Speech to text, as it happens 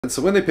And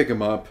so when they pick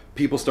him up,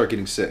 people start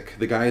getting sick.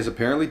 The guy is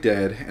apparently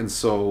dead, and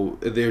so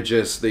as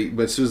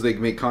soon as they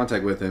make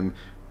contact with him,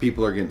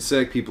 people are getting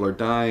sick, people are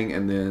dying,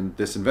 and then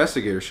this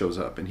investigator shows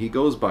up, and he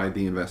goes by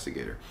the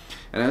investigator.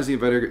 And as the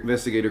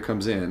investigator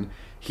comes in,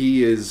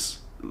 he is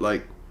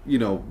like,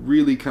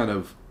 really kind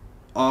of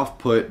off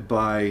put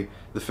by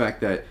the fact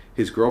that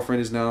his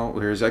girlfriend is now,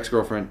 or his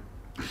ex-girlfriend,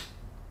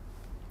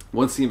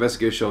 once the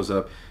investigator shows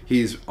up,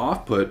 he's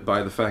off put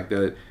by the fact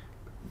that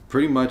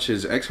pretty much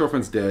his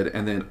ex-girlfriend's dead,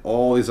 and then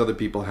all these other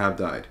people have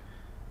died,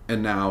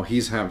 and now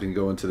he's having to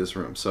go into this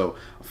room. So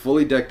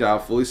fully decked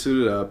out, fully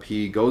suited up,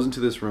 he goes into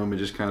this room and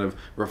just kind of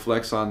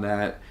reflects on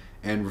that,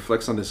 and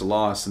reflects on this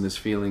loss and this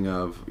feeling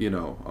of,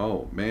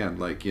 oh man,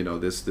 like,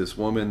 this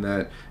woman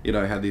that,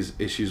 I had these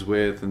issues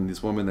with, and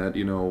this woman that,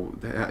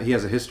 he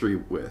has a history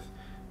with,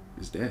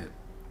 is dead.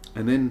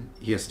 And then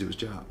he has to do his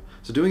job.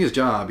 So doing his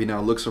job, he now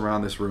looks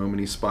around this room and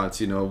he spots,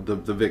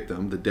 the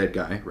victim, the dead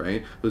guy,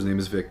 right, whose name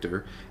is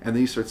Victor. And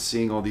then he starts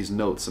seeing all these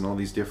notes and all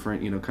these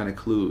different, kind of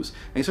clues.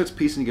 And he starts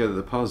piecing together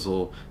the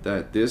puzzle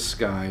that this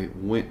guy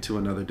went to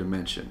another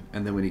dimension.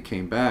 And then when he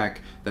came back,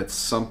 that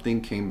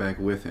something came back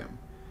with him.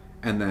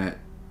 And that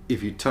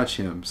if you touch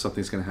him,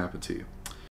 something's going to happen to you.